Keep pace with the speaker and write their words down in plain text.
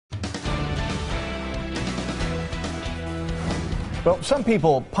Well, some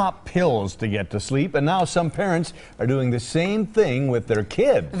people pop pills to get to sleep, and now some parents are doing the same thing with their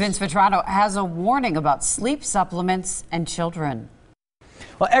kids. Vince Vetrano has a warning about sleep supplements and children.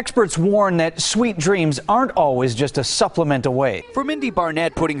 Well, experts warn that sweet dreams aren't always just a supplement away. For Mindy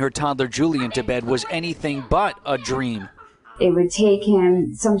Barnett, putting her toddler Julian to bed was anything but a dream. It would take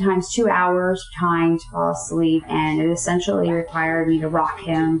him sometimes 2 hours trying to fall asleep, and it essentially required me to rock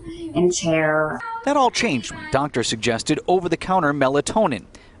him in a chair. That all changed when doctors suggested over-the-counter melatonin,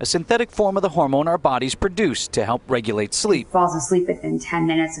 a synthetic form of the hormone our bodies produce to help regulate sleep. He falls asleep within 10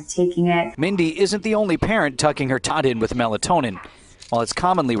 minutes of taking it. Mindy isn't the only parent tucking her tot in with melatonin. While it's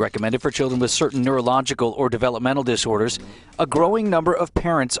commonly recommended for children with certain neurological or developmental disorders, a growing number of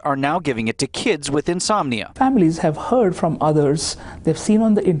parents are now giving it to kids with insomnia. Families have heard from others, they've seen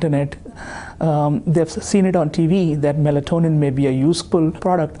on the internet, they've seen it on TV that melatonin may be a useful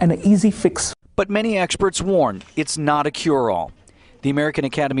product and an easy fix. But many experts warn it's not a cure-all. The American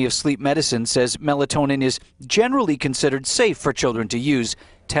Academy of Sleep Medicine says melatonin is generally considered safe for children to use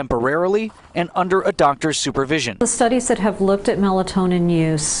temporarily and under a doctor's supervision. The studies that have looked at melatonin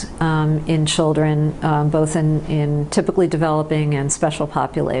use in children, both in typically developing and special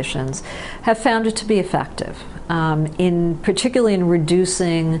populations, have found it to be effective, particularly in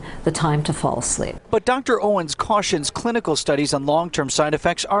reducing the time to fall asleep. But Dr. Owens cautions clinical studies on long-term side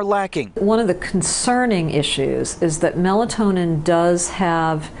effects are lacking. One of the concerning issues is that melatonin does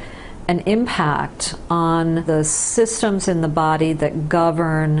have an impact on the systems in the body that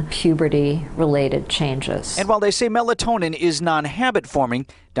govern puberty-related changes. And while they say melatonin is non-habit forming,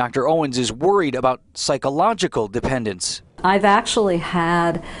 Dr. Owens is worried about psychological dependence. I've actually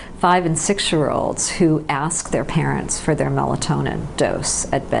had 5- and 6-year-olds who ask their parents for their melatonin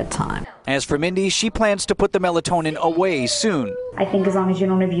dose at bedtime. As for Mindy, she plans to put the melatonin away soon. I think as long as you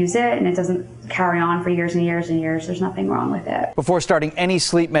don't abuse it and it doesn't carry on for years and years and years, there's nothing wrong with it. Before starting any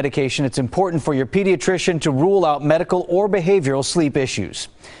sleep medication, it's important for your pediatrician to rule out medical or behavioral sleep issues.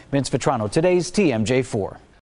 Vince Vetrano, today's TMJ4.